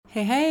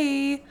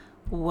Hey,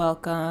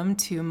 welcome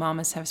to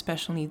Mamas Have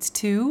Special Needs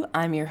Too.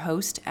 I'm your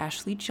host,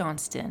 Ashley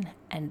Johnston,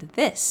 and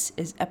this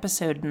is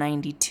episode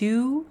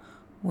 92,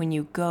 When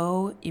You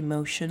Go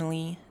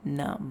Emotionally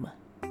Numb.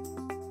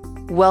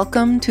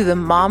 Welcome to the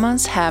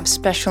Mamas Have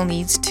Special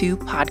Needs Too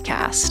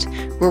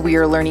podcast, where we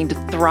are learning to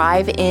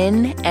thrive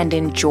in and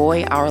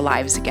enjoy our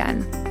lives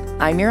again.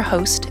 I'm your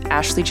host,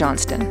 Ashley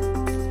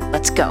Johnston.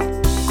 Let's go.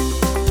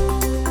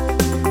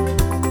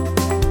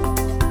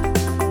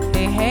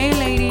 Hey,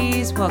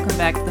 ladies, welcome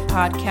back to the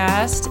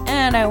podcast,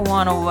 and I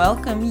want to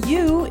welcome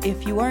you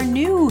if you are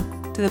new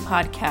to the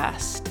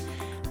podcast.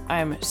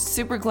 I'm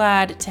super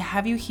glad to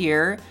have you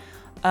here.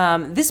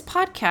 This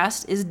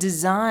podcast is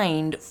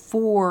designed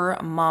for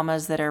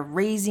mamas that are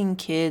raising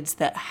kids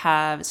that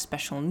have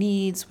special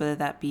needs, whether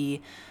that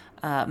be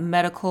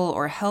medical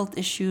or health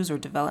issues or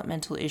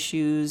developmental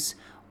issues,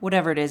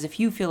 whatever it is. If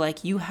you feel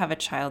like you have a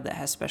child that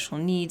has special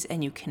needs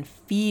and you can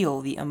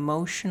feel the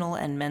emotional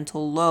and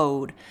mental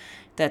load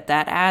that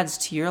adds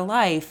to your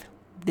life,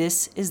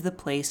 this is the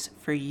place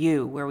for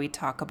you, where we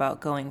talk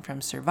about going from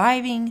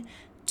surviving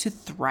to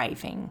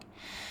thriving.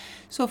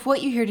 So if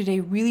what you hear today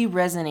really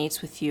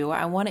resonates with you,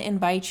 I want to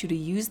invite you to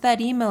use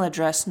that email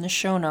address in the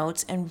show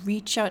notes and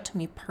reach out to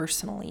me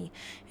personally,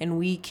 and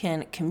we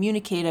can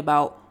communicate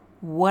about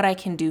what I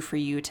can do for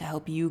you to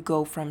help you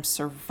go from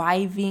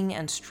surviving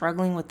and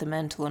struggling with the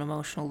mental and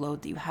emotional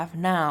load that you have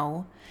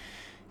now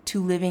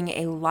to living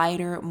a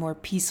lighter, more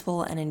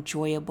peaceful, and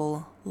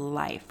enjoyable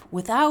life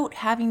without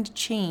having to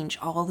change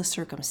all the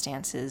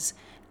circumstances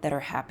that are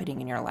happening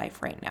in your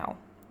life right now.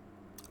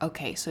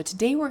 Okay, so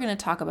today we're going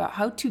to talk about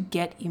how to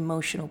get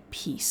emotional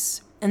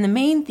peace. And the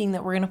main thing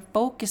that we're going to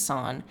focus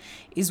on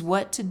is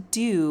what to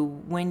do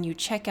when you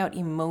check out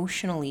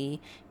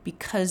emotionally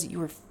because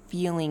you're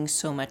feeling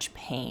so much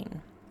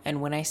pain.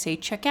 And when I say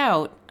check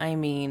out, I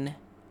mean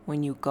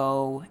when you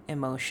go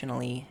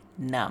emotionally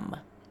numb.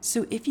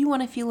 So if you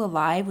want to feel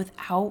alive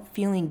without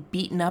feeling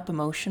beaten up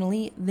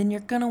emotionally, then you're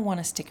going to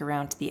want to stick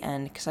around to the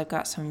end because I've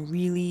got some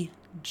really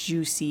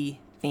juicy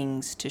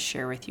things to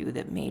share with you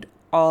that made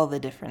all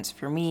the difference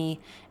for me,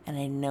 and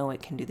I know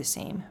it can do the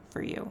same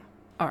for you.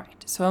 All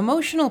right, so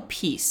emotional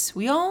peace.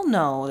 We all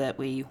know that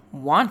we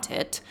want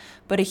it,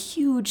 but a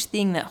huge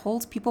thing that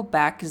holds people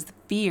back is the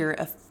fear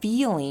of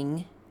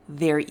feeling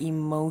their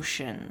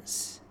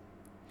emotions.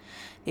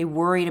 They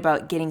worried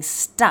about getting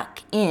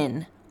stuck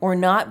in or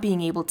not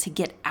being able to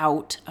get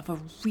out of a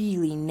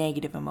really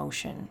negative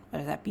emotion,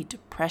 whether that be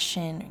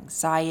depression,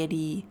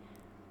 anxiety,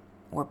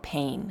 or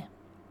pain.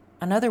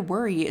 Another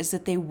worry is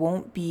that they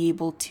won't be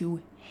able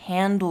to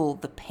handle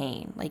the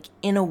pain. Like,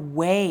 in a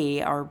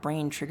way, our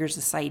brain triggers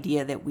this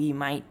idea that we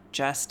might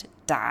just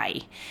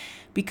die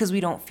because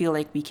we don't feel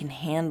like we can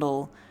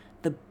handle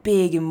the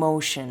big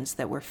emotions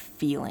that we're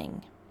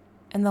feeling.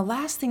 And the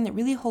last thing that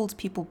really holds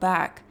people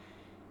back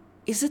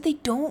is that they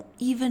don't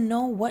even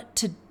know what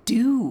to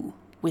do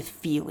with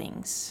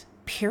feelings,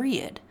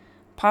 period.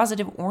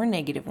 Positive or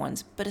negative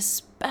ones, but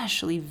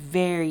especially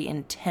very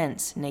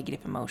intense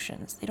negative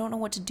emotions. They don't know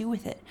what to do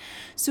with it.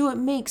 So it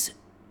makes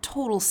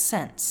total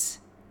sense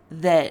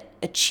that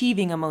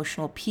achieving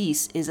emotional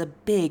peace is a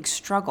big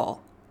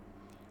struggle.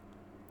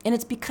 And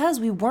it's because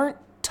we weren't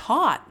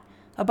taught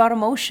about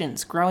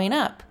emotions growing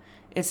up.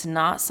 It's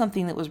not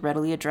something that was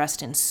readily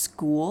addressed in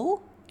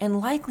school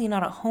and likely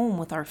not at home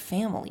with our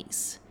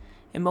families.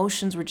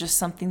 Emotions were just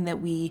something that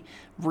we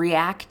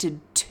reacted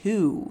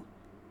to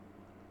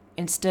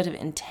instead of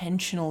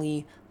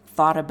intentionally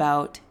thought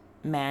about,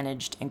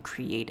 managed, and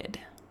created.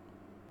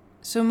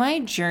 So my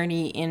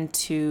journey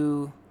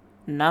into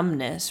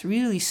numbness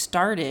really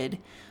started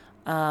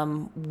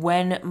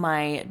when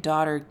my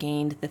daughter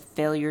gained the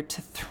failure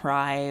to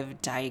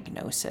thrive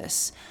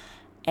diagnosis.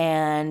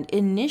 And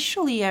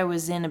initially I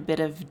was in a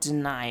bit of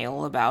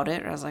denial about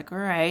it. I was like, all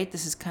right,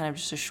 this is kind of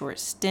just a short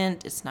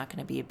stint. It's not going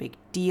to be a big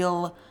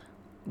deal.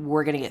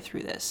 We're going to get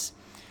through this.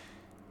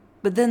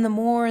 But then the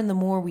more and the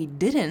more we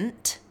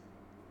didn't,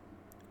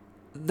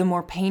 the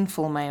more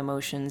painful my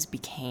emotions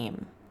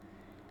became.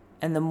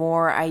 And the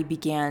more I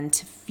began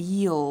to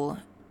feel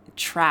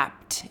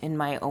trapped in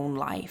my own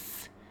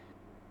life.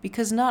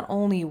 Because not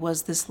only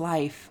was this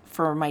life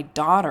for my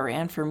daughter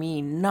and for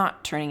me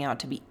not turning out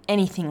to be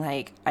anything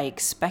like I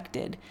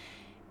expected,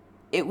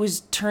 it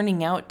was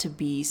turning out to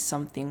be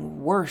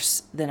something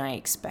worse than I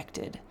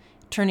expected.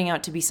 Turning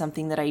out to be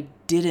something that I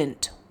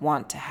didn't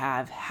want to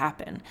have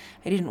happen.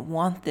 I didn't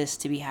want this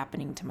to be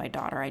happening to my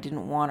daughter. I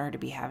didn't want her to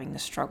be having the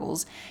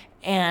struggles.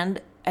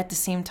 And at the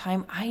same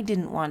time, I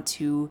didn't want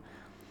to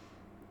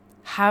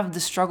have the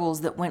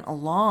struggles that went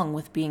along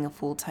with being a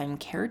full-time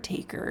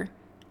caretaker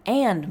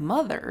and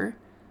mother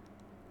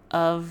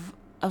of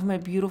my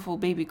beautiful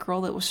baby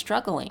girl that was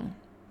struggling.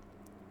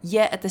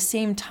 Yet at the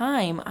same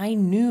time, I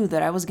knew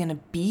that I was going to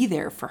be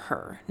there for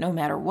her no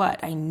matter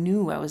what. I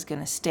knew I was going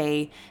to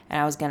stay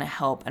and I was going to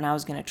help and I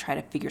was going to try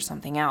to figure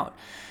something out.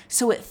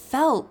 So it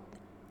felt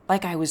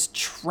like I was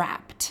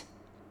trapped.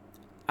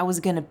 I was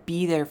going to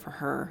be there for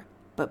her,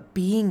 but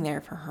being there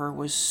for her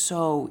was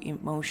so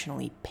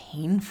emotionally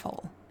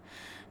painful.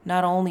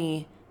 Not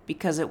only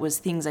because it was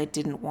things I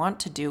didn't want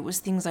to do. It was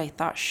things I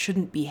thought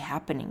shouldn't be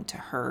happening to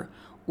her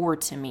or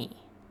to me.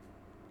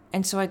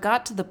 And so I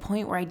got to the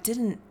point where I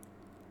didn't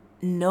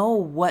know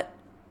what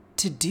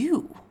to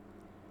do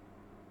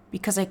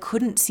because I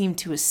couldn't seem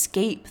to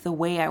escape the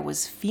way I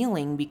was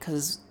feeling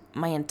because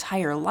my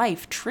entire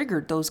life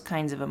triggered those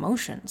kinds of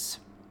emotions.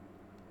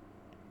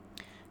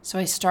 So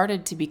I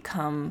started to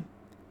become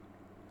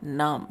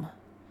numb,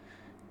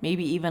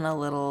 maybe even a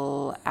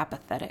little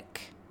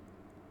apathetic,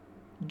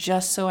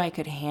 just so I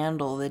could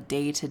handle the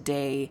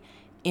day-to-day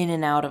in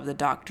and out of the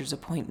doctor's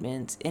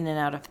appointments, in and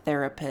out of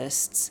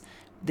therapists,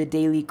 the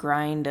daily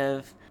grind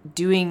of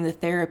doing the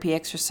therapy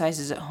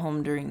exercises at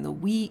home during the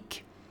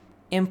week,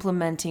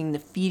 implementing the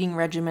feeding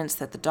regimens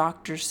that the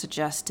doctor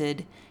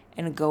suggested,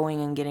 and going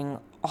and getting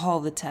all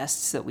the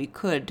tests that we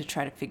could to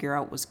try to figure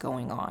out what was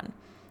going on.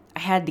 I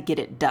had to get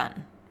it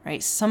done,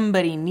 right?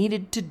 Somebody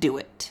needed to do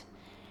it.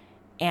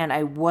 And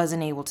I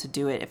wasn't able to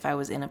do it if I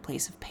was in a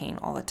place of pain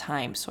all the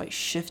time. So I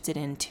shifted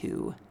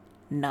into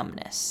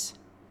numbness.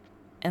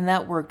 And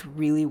that worked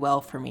really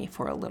well for me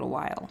for a little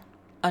while,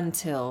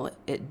 until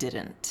it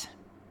didn't.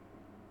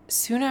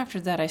 Soon after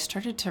that, I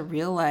started to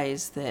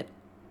realize that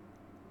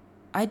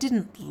I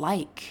didn't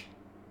like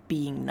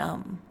being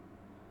numb.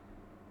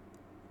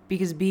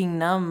 Because being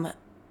numb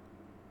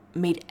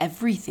made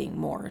everything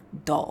more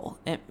dull.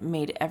 It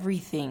made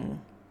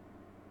everything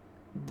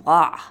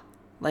blah.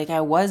 Like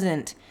I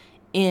wasn't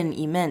in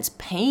immense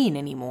pain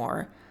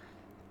anymore,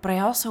 but I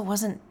also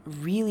wasn't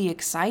really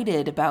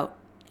excited about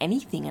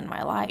anything in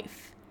my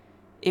life.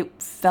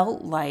 It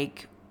felt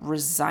like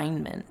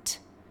resignment.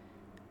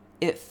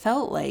 It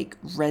felt like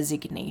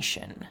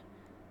resignation,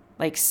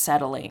 like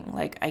settling.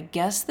 Like, I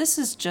guess this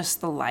is just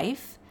the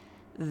life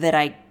that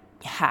I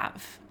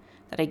have,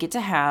 that I get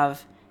to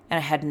have, and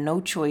I had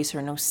no choice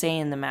or no say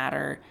in the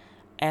matter,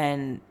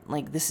 and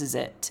like, this is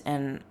it,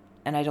 and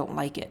I don't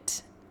like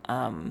it.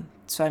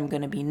 So I'm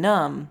going to be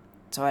numb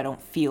so I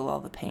don't feel all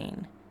the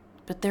pain.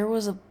 But there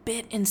was a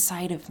bit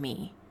inside of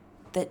me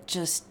that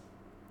just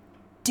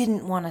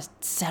didn't want to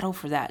settle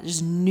for that,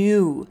 just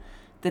knew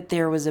that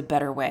there was a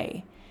better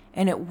way.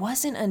 And it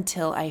wasn't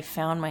until I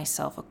found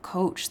myself a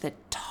coach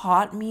that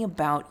taught me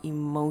about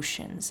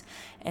emotions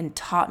and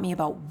taught me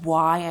about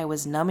why I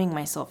was numbing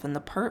myself in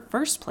the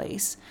first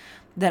place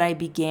that I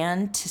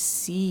began to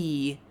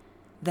see,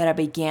 that I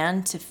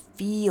began to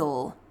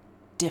feel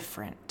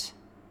different.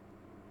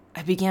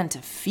 I began to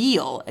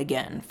feel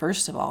again,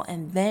 first of all,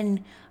 and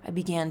then I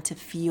began to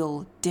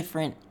feel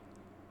different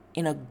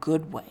in a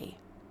good way,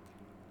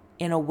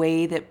 in a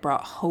way that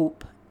brought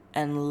hope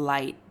and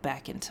light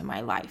back into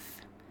my life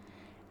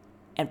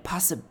and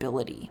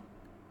possibility,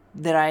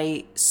 that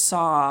I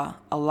saw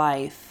a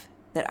life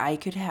that I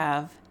could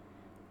have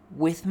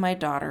with my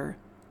daughter,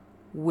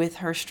 with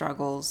her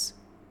struggles,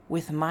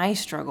 with my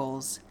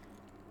struggles,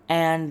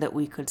 and that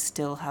we could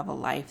still have a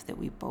life that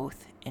we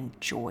both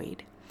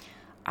enjoyed.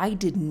 I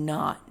did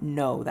not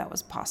know that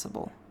was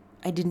possible.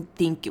 I didn't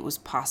think it was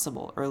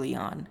possible early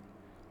on,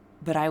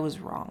 but I was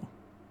wrong.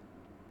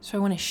 So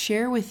I want to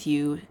share with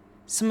you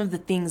some of the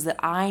things that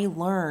I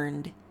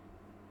learned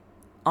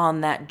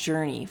on that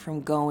journey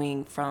from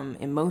going from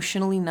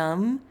emotionally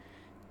numb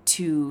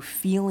to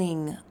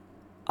feeling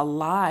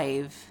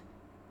alive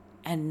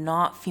and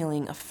not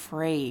feeling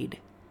afraid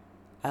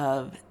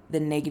of the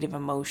negative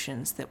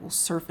emotions that will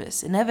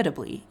surface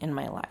inevitably in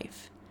my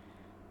life.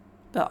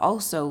 But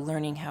also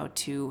learning how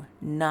to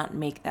not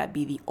make that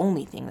be the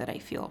only thing that I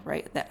feel,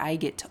 right? That I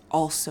get to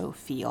also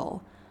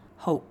feel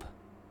hope,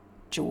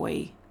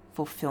 joy,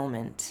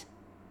 fulfillment,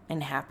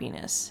 and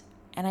happiness.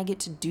 And I get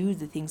to do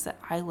the things that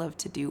I love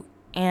to do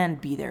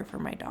and be there for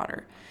my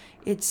daughter.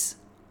 It's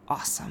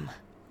awesome.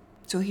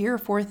 So here are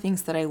 4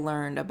 things that I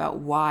learned about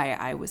why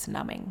I was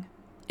numbing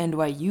and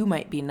why you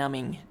might be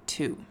numbing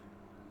too.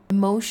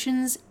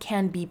 Emotions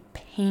can be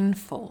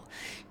painful.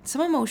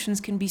 Some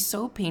emotions can be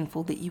so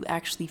painful that you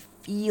actually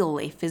feel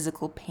a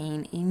physical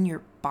pain in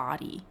your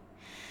body.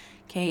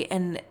 Okay,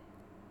 and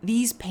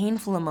these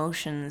painful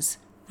emotions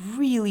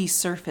really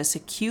surface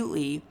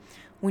acutely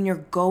when you're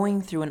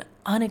going through an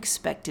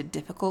unexpected,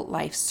 difficult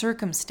life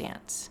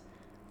circumstance,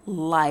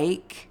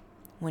 like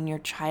when your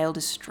child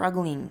is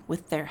struggling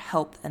with their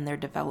health and their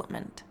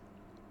development.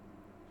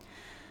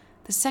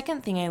 The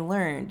second thing I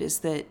learned is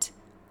that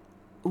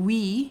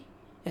we,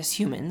 as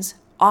humans,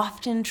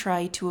 often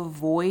try to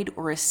avoid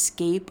or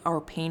escape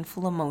our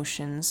painful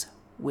emotions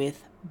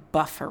with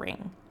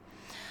buffering.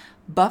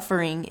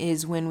 Buffering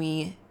is when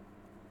we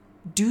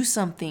do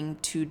something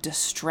to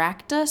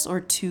distract us or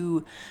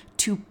to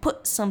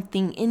put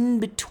something in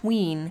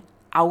between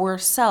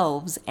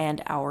ourselves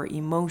and our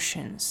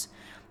emotions.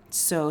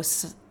 So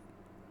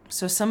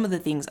some of the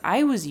things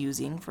I was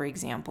using, for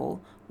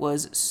example,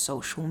 was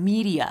social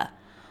media.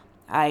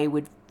 I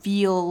would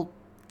feel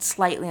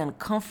slightly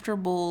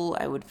uncomfortable.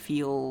 I would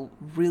feel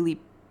really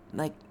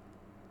like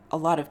a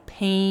lot of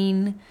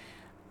pain.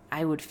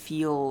 I would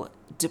feel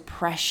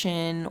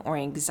depression or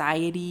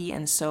anxiety.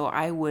 And so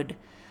I would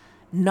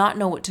not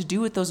know what to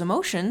do with those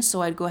emotions.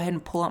 So I'd go ahead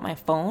and pull out my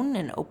phone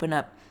and open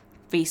up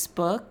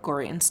Facebook or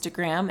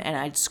Instagram, and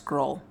I'd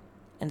scroll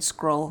and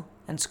scroll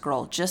and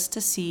scroll just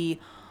to see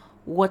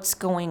what's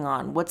going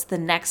on, what's the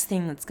next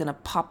thing that's going to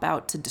pop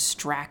out to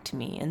distract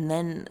me. And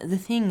then the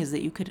thing is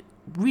that you could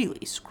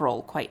really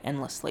scroll quite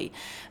endlessly.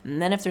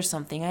 And then if there's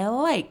something I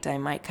liked, I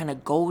might kind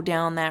of go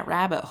down that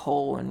rabbit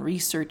hole and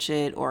research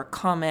it or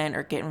comment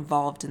or get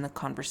involved in the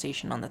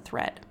conversation on the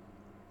thread.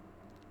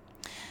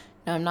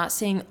 Now, I'm not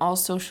saying all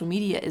social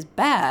media is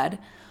bad.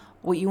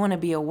 What you want to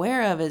be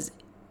aware of is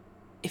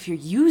if you're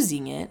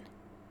using it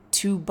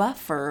to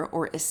buffer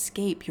or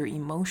escape your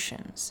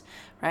emotions,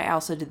 right? I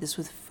also did this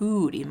with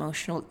food,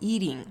 emotional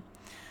eating.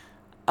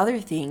 Other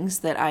things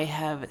that I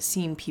have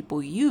seen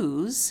people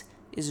use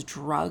is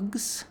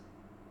drugs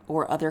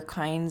or other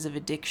kinds of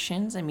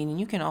addictions. I mean,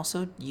 you can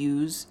also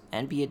use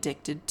and be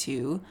addicted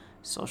to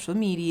social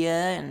media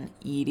and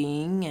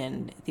eating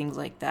and things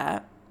like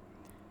that.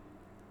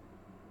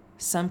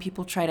 Some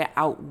people try to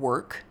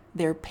outwork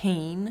their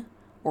pain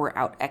or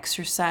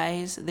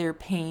out-exercise their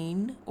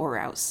pain or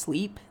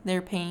out-sleep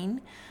their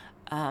pain,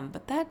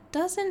 but that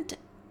doesn't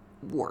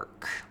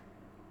work.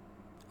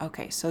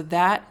 Okay, so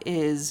that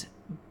is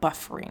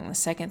buffering. The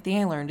second thing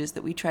I learned is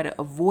that we try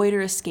to avoid or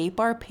escape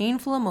our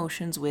painful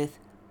emotions with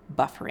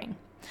buffering.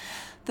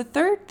 The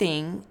third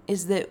thing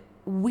is that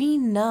we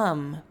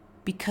numb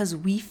because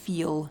we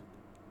feel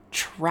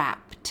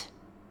trapped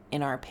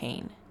in our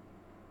pain.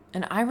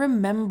 And I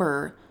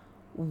remember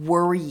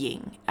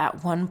worrying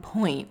at one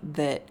point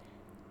that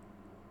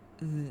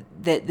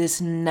this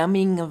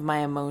numbing of my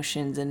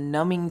emotions and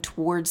numbing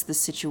towards the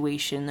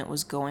situation that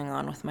was going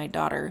on with my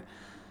daughter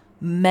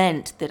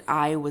meant that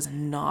I was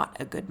not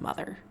a good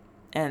mother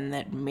and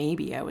that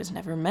maybe I was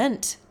never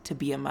meant to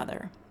be a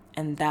mother.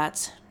 And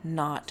that's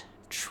not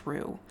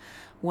true.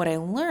 What I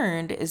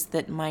learned is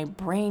that my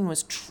brain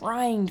was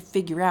trying to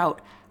figure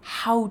out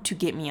how to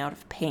get me out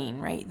of pain,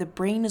 right? The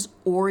brain is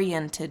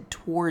oriented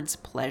towards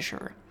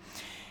pleasure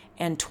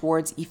and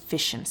towards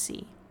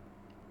efficiency.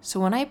 So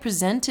when I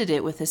presented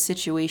it with a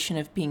situation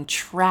of being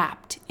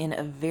trapped in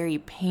a very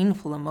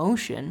painful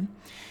emotion,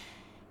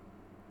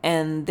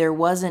 and there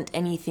wasn't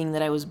anything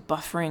that I was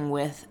buffering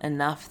with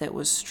enough that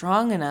was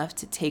strong enough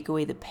to take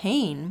away the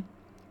pain,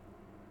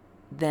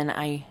 then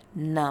I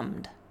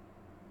numbed.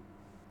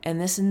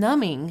 And this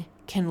numbing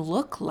can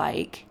look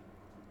like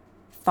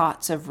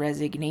thoughts of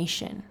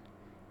resignation.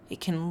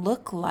 It can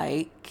look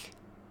like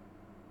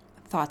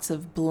thoughts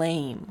of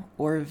blame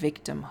or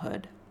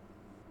victimhood.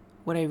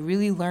 What I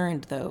really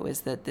learned, though,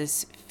 is that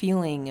this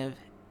feeling of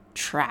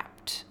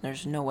trapped,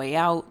 there's no way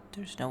out,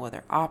 there's no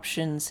other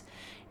options,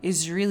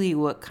 is really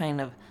what kind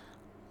of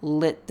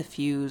lit the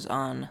fuse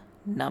on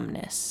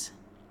numbness.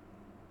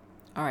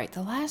 All right,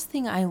 the last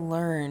thing I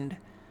learned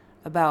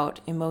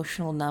about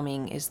emotional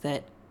numbing is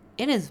that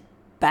it is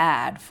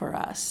bad for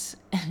us.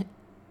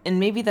 And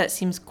maybe that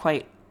seems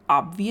quite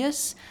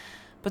obvious,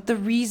 but the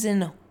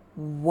reason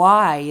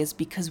why is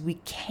because we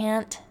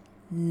can't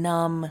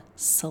numb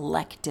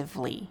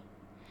selectively.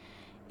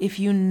 If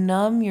you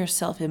numb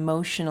yourself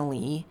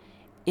emotionally,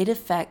 it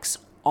affects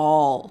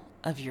all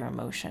of your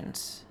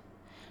emotions,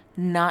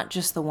 not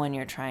just the one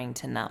you're trying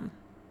to numb.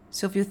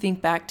 So if you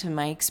think back to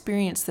my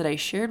experience that I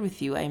shared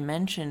with you, I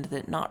mentioned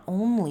that not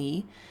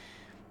only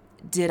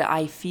did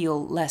I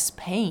feel less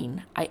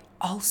pain, I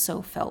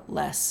also felt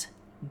less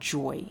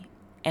joy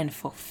and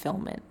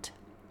fulfillment.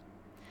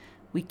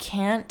 We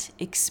can't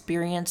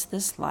experience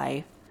this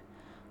life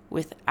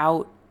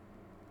without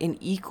an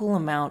equal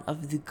amount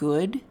of the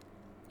good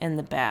and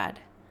the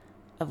bad,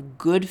 of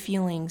good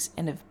feelings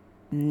and of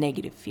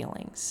negative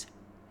feelings.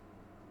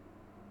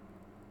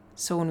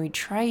 So when we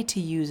try to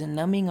use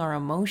numbing our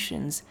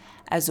emotions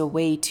as a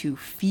way to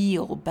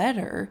feel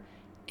better,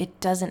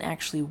 it doesn't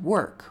actually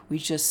work. We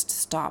just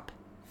stop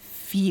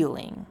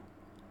feeling,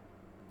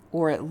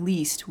 or at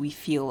least we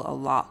feel a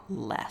lot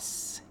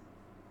less.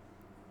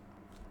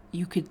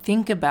 You could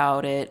think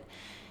about it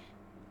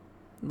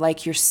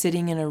like you're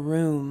sitting in a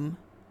room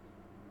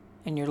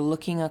and you're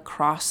looking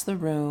across the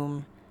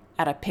room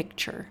at a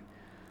picture,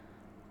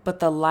 but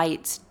the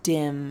lights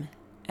dim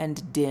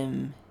and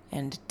dim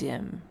and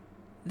dim.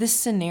 This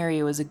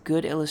scenario is a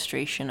good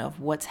illustration of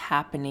what's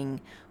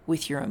happening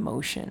with your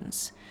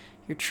emotions.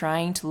 You're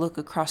trying to look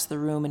across the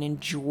room and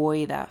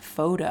enjoy that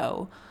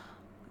photo.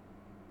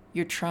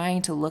 You're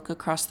trying to look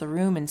across the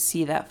room and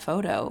see that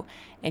photo,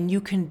 and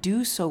you can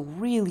do so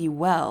really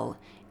well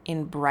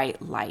in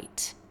bright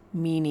light,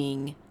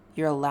 meaning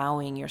you're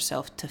allowing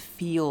yourself to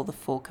feel the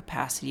full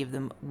capacity of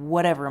them,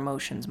 whatever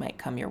emotions might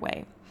come your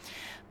way.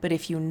 But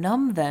if you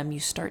numb them, you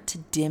start to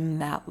dim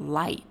that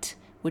light,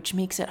 which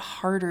makes it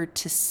harder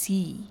to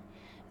see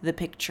the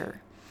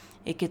picture.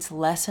 It gets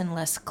less and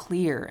less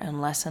clear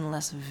and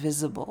less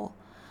visible.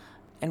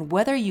 And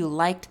whether you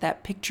liked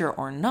that picture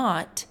or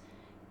not,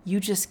 you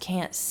just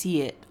can't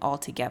see it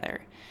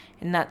altogether.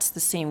 And that's the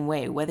same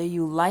way, whether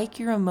you like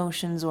your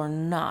emotions or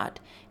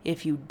not,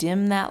 if you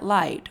dim that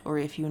light or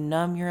if you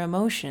numb your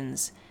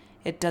emotions,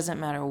 it doesn't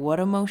matter what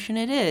emotion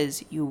it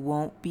is, you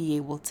won't be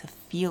able to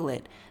feel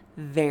it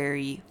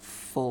very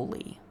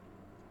fully.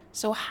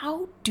 So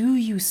how do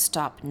you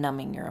stop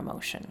numbing your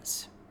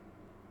emotions?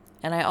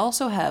 And I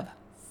also have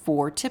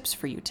 4 tips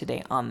for you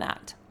today on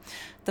that.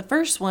 The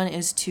first one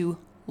is to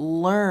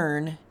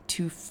learn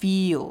to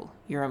feel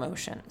your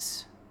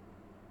emotions.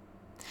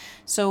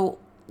 So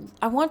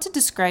I want to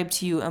describe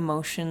to you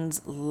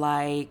emotions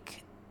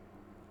like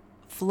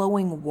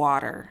flowing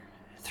water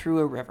through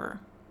a river.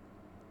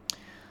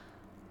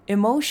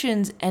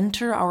 Emotions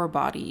enter our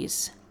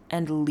bodies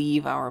and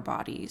leave our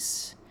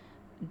bodies,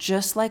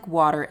 just like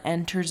water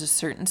enters a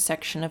certain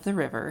section of the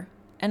river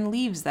and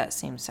leaves that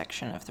same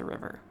section of the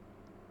river.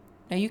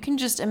 Now you can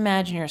just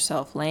imagine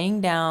yourself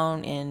laying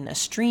down in a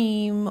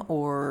stream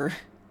or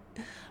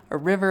a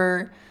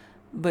river,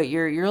 but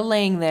you're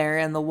laying there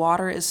and the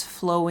water is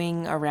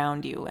flowing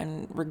around you.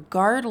 And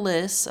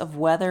regardless of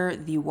whether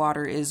the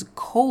water is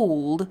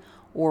cold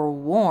or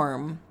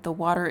warm, the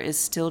water is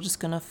still just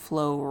going to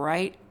flow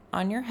right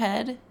on your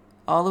head,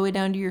 all the way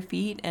down to your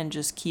feet, and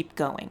just keep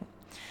going.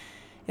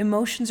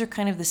 Emotions are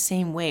kind of the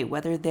same way,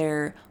 whether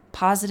they're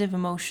positive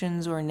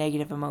emotions or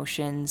negative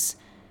emotions.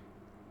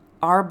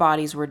 Our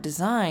bodies were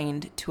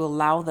designed to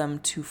allow them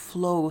to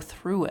flow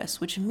through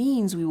us, which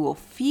means we will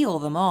feel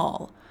them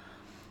all.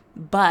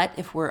 But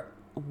if we're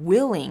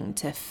willing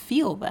to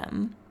feel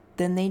them,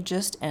 then they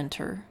just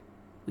enter,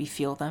 we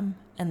feel them,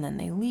 and then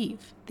they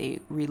leave. They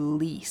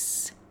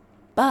release.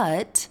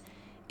 But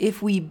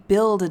if we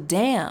build a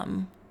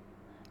dam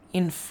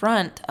in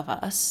front of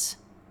us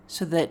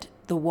so that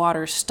the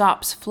water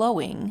stops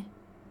flowing,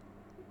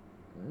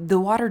 the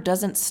water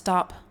doesn't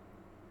stop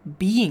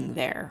being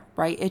there,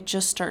 right? It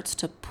just starts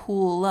to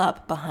pool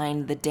up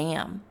behind the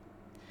dam.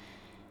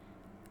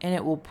 And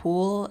it will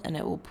pool and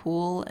it will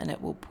pool and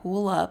it will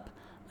pool up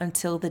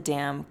until the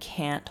dam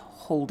can't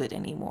hold it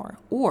anymore,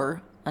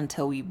 or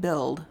until we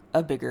build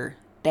a bigger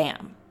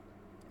dam.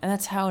 And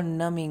that's how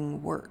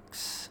numbing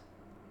works.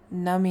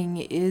 Numbing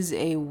is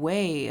a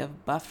way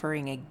of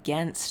buffering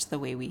against the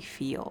way we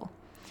feel.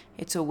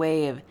 It's a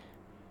way of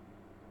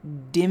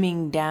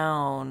dimming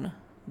down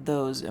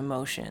those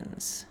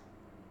emotions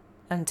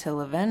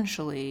until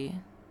eventually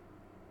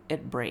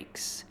it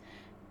breaks.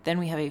 Then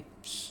we have a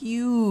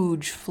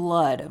huge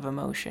flood of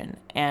emotion.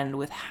 And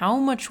with how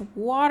much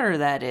water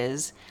that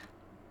is,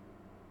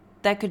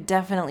 that could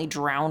definitely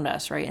drown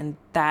us, right? And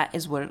that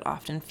is what it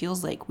often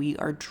feels like. We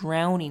are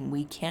drowning.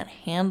 We can't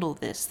handle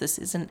this. This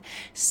isn't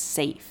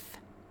safe.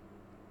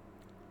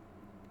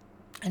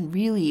 And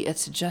really,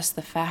 it's just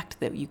the fact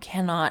that you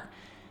cannot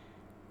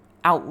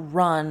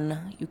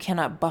outrun, you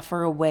cannot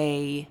buffer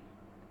away,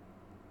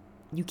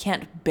 you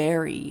can't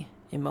bury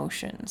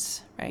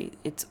emotions, right?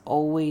 It's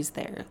always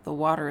there. The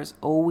water is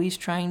always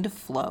trying to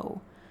flow.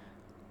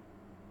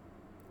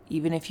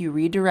 Even if you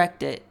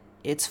redirect it,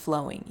 it's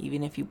flowing.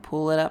 Even if you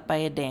pull it up by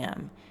a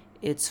dam,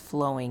 it's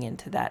flowing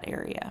into that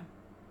area.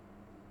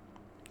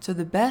 So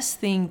the best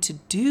thing to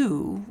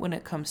do when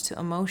it comes to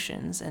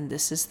emotions, and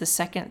this is the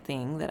second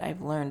thing that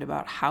I've learned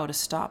about how to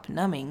stop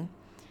numbing,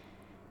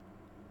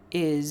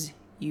 is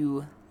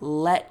you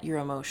let your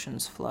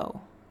emotions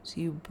flow. So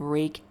you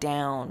break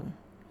down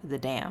the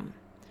dam.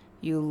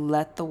 You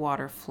let the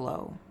water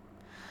flow.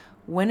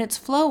 When it's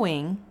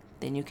flowing,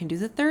 then you can do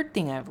the third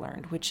thing I've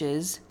learned, which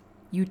is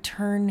you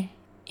turn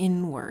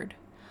inward.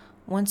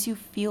 Once you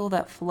feel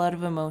that flood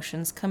of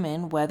emotions come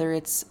in, whether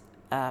it's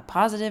a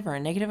positive or a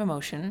negative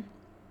emotion,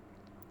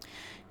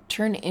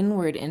 turn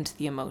inward into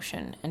the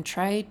emotion and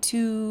try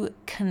to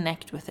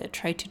connect with it.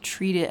 Try to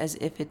treat it as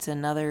if it's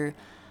another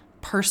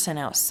person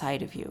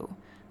outside of you.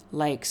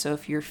 Like, so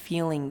if you're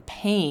feeling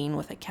pain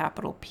with a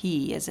capital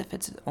P, as if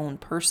it's its own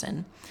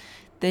person,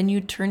 then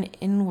you turn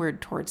inward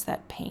towards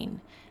that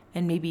pain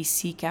and maybe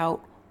seek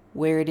out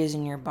where it is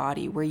in your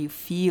body, where you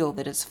feel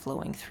that it's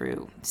flowing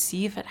through.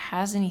 See if it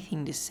has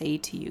anything to say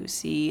to you.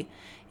 See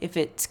if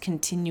it's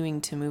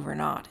continuing to move or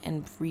not,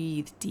 and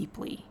breathe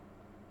deeply,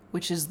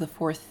 which is the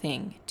fourth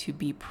thing, to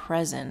be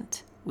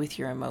present with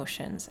your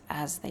emotions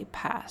as they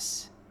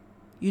pass.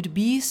 You'd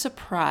be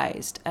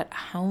surprised at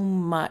how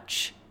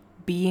much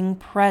being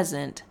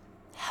present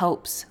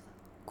helps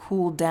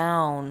cool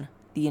down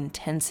the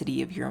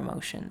intensity of your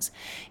emotions.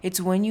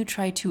 It's when you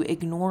try to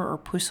ignore or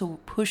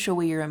push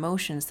away your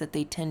emotions that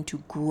they tend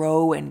to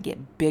grow and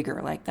get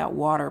bigger, like that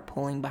water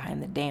pulling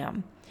behind the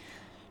dam.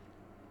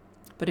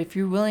 But if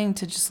you're willing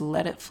to just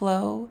let it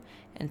flow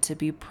and to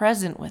be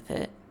present with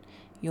it,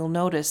 you'll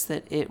notice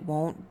that it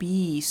won't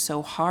be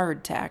so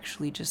hard to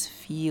actually just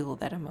feel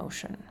that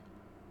emotion.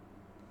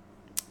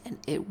 And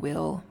it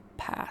will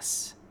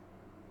pass.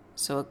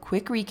 So a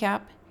quick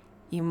recap: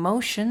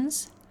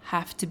 emotions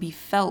have to be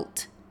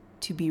felt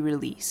to be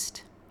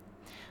released.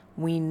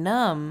 We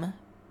numb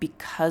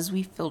because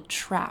we feel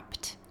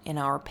trapped in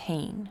our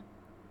pain.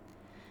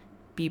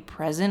 Be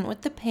present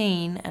with the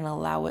pain and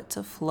allow it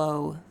to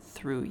flow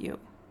through you.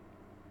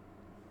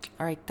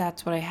 All right,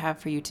 that's what I have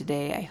for you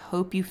today. I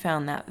hope you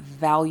found that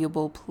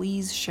valuable.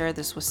 Please share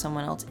this with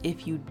someone else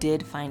if you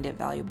did find it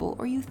valuable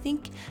or you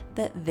think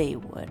that they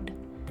would.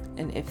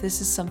 And if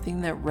this is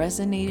something that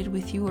resonated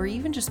with you or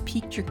even just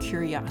piqued your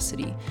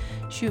curiosity,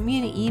 shoot me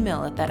an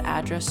email at that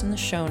address in the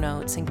show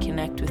notes and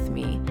connect with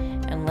me.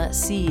 and let's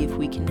see if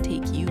we can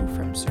take you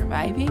from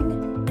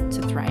surviving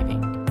to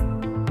thriving.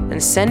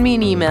 And send me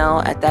an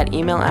email at that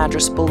email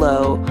address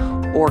below,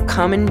 or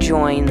come and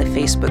join the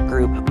Facebook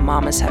group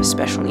Mamas Have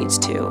Special Needs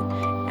Too.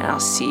 And I'll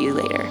see you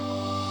later.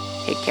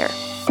 Take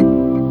care.